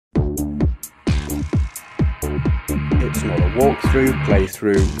It's not a walkthrough,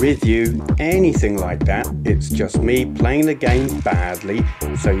 playthrough, review, anything like that. It's just me playing the game badly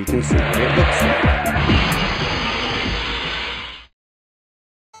so you can see what it looks like.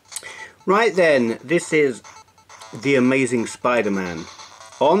 Right then, this is The Amazing Spider-Man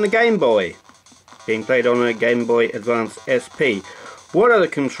on the Game Boy, being played on a Game Boy Advance SP. What are the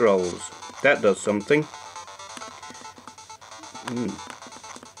controls? That does something.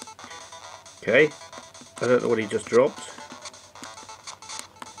 Okay, I don't know what he just dropped.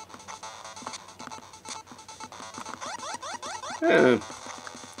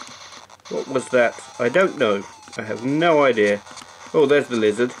 What was that? I don't know. I have no idea. Oh, there's the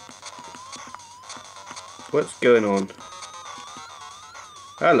lizard. What's going on?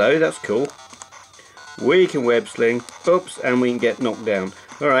 Hello, that's cool. We can web sling. Oops, and we can get knocked down.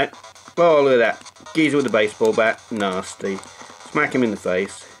 Alright. Oh, look at that. Geezer with a baseball bat. Nasty. Smack him in the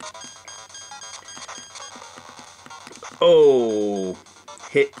face. Oh,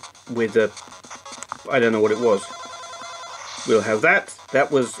 hit with a, I don't know what it was. We'll have that.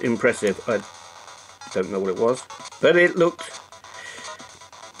 That was impressive. I don't know what it was, but it looked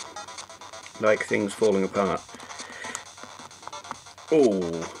like things falling apart.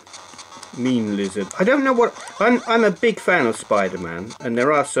 Oh, mean lizard. I don't know what, I'm a big fan of Spider-Man, and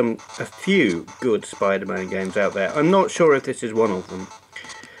there are a few good Spider-Man games out there. I'm not sure if this is one of them.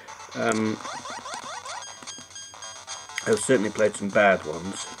 I've certainly played some bad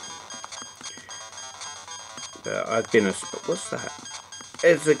ones. I've been a... What's that?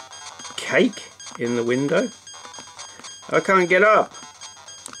 There's a cake in the window. I can't get up.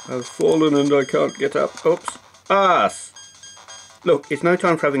 I've fallen and I can't get up. Oops. Ass. Look, it's no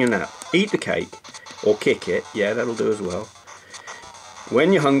time for having a nap. Eat the cake. Or kick it. Yeah, that'll do as well.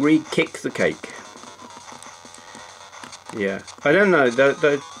 When you're hungry, kick the cake. Yeah. I don't know.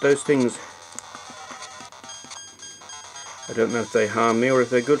 Those things... I don't know if they harm me or if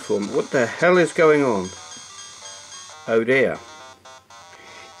they're good for me. What the hell is going on? Oh dear.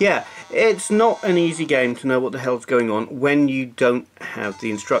 Yeah, it's not an easy game to know what the hell's going on when you don't have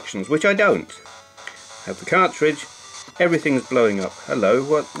the instructions, which I don't. I have the cartridge, everything's blowing up. Hello,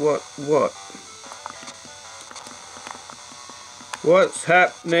 what? What's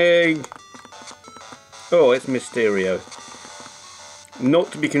happening? Oh, it's Mysterio.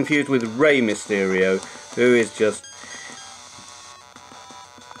 Not to be confused with Rey Mysterio, who is just...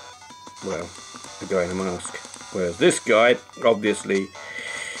 well, a guy in a mask. Whereas this guy, obviously,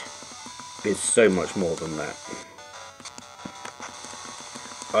 is so much more than that.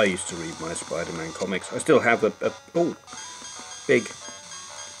 I used to read my Spider-Man comics. I still have a big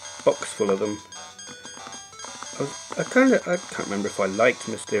box full of them. I can't remember if I liked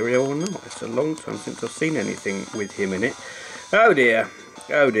Mysterio or not. It's a long time since I've seen anything with him in it. Oh dear,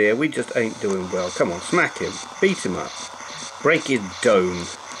 we just ain't doing well. Come on, smack him, beat him up, break his dome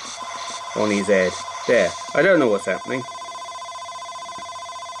on his head. There. I don't know what's happening.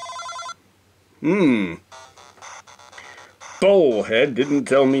 Ballhead didn't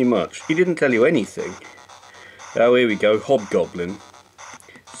tell me much. He didn't tell you anything. Oh, here we go. Hobgoblin.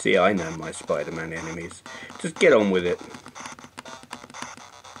 See, I know my Spider-Man enemies. Just get on with it.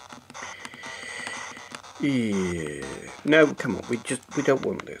 Yeah. No, come on. We don't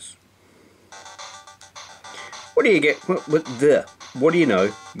want this. What do you get? What do you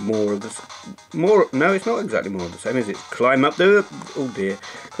know? More of this. No, it's not exactly more of the same, is it? Climb up the... oh dear.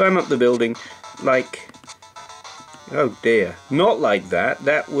 Climb up the building like... oh dear. Not like that.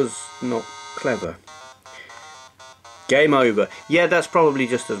 That was not clever. Game over. Yeah, that's probably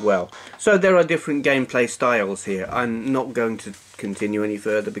just as well. So there are different gameplay styles here. I'm not going to continue any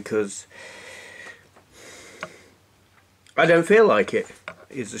further because I don't feel like it,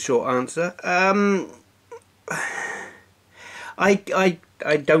 is the short answer. I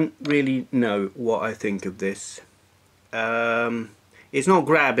don't really know what I think of this. It's not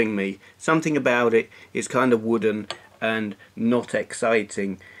grabbing me. Something about it is kind of wooden and not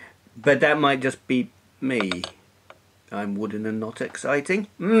exciting. But that might just be me. I'm wooden and not exciting.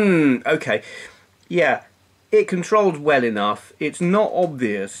 Okay. Yeah, it controls well enough. It's not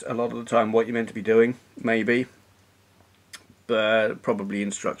obvious a lot of the time what you're meant to be doing, maybe. But probably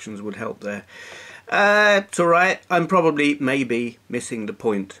instructions would help there. It's alright. I'm probably, maybe, missing the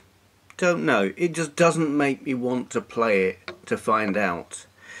point. Don't know. It just doesn't make me want to play it to find out.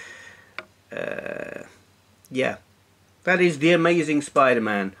 Yeah. That is The Amazing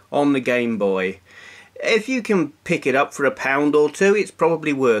Spider-Man on the Game Boy. If you can pick it up for £1 or £2, it's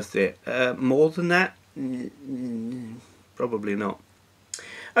probably worth it. More than that? Probably not.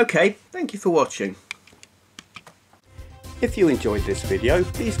 Okay, thank you for watching. If you enjoyed this video,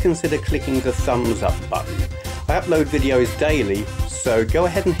 please consider clicking the thumbs up button. I upload videos daily, so go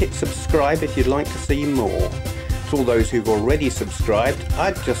ahead and hit subscribe if you'd like to see more. To all those who've already subscribed,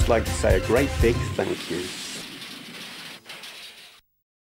 I'd just like to say a great big thank you.